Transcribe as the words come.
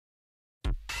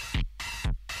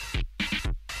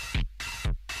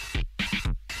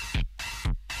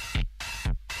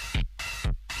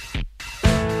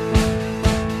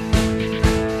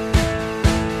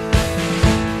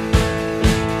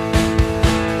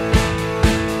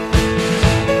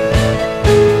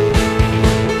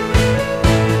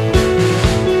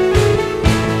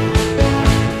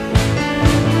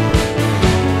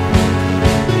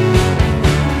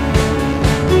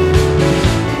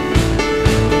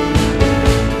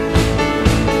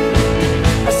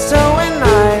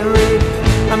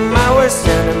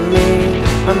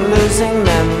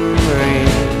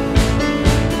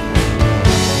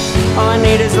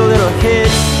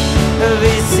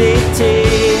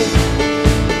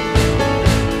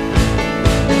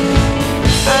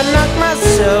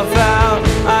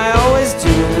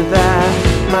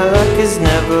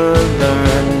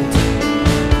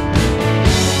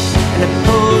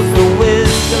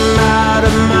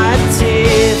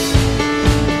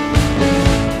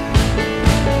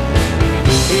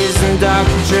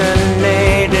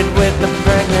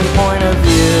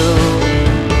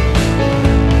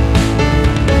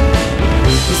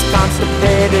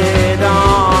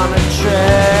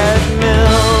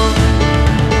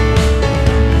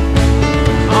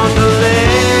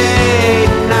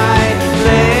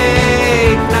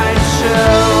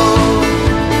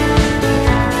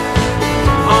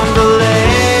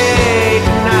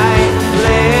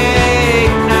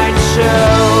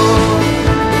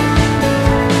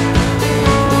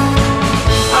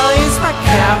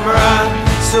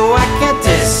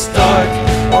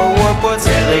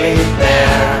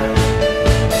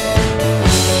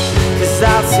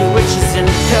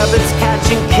cupboards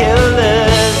catching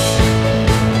killers.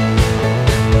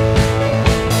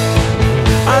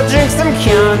 I'll drink some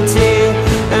Chianti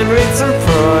and read some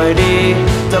Freudy,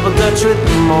 double Dutch with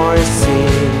Morrissey,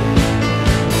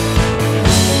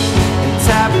 and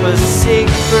tap a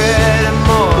secret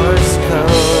Morse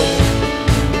code.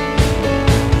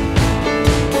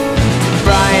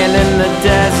 Brian in the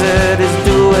desert is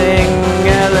doing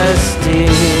LSD.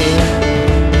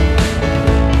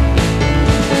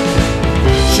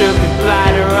 Sugar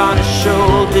glider on his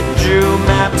shoulder, drew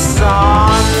maps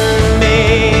on me,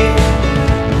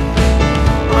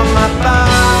 on my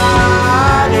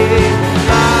body,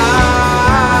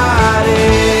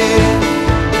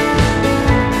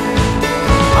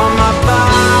 on my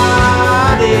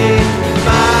body.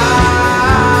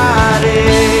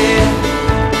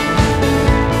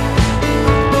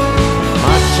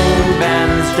 Marching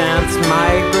bands dance,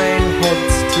 migraine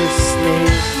heads to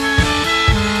sleep,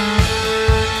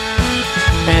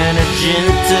 and a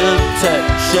gentle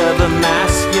touch of a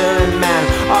masculine man.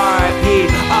 R.I.P.,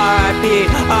 R.I.P.,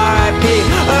 R.I.P.,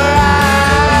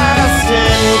 rest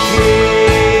in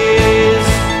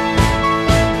peace.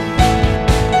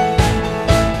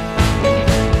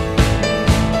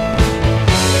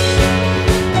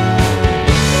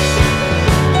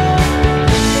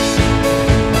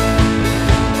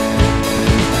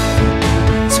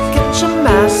 So get your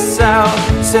masks out,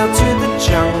 sail to the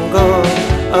jungle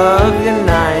of your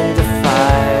 9 to 5.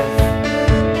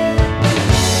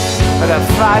 I got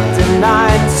 5 to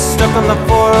 9 stuck on the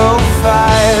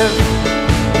 405.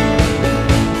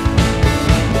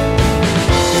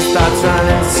 Thoughts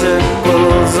running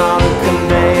circles on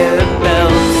conveyor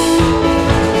belts.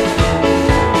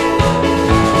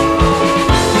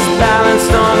 He's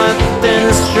balanced on a thin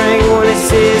string when he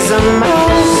sees a man.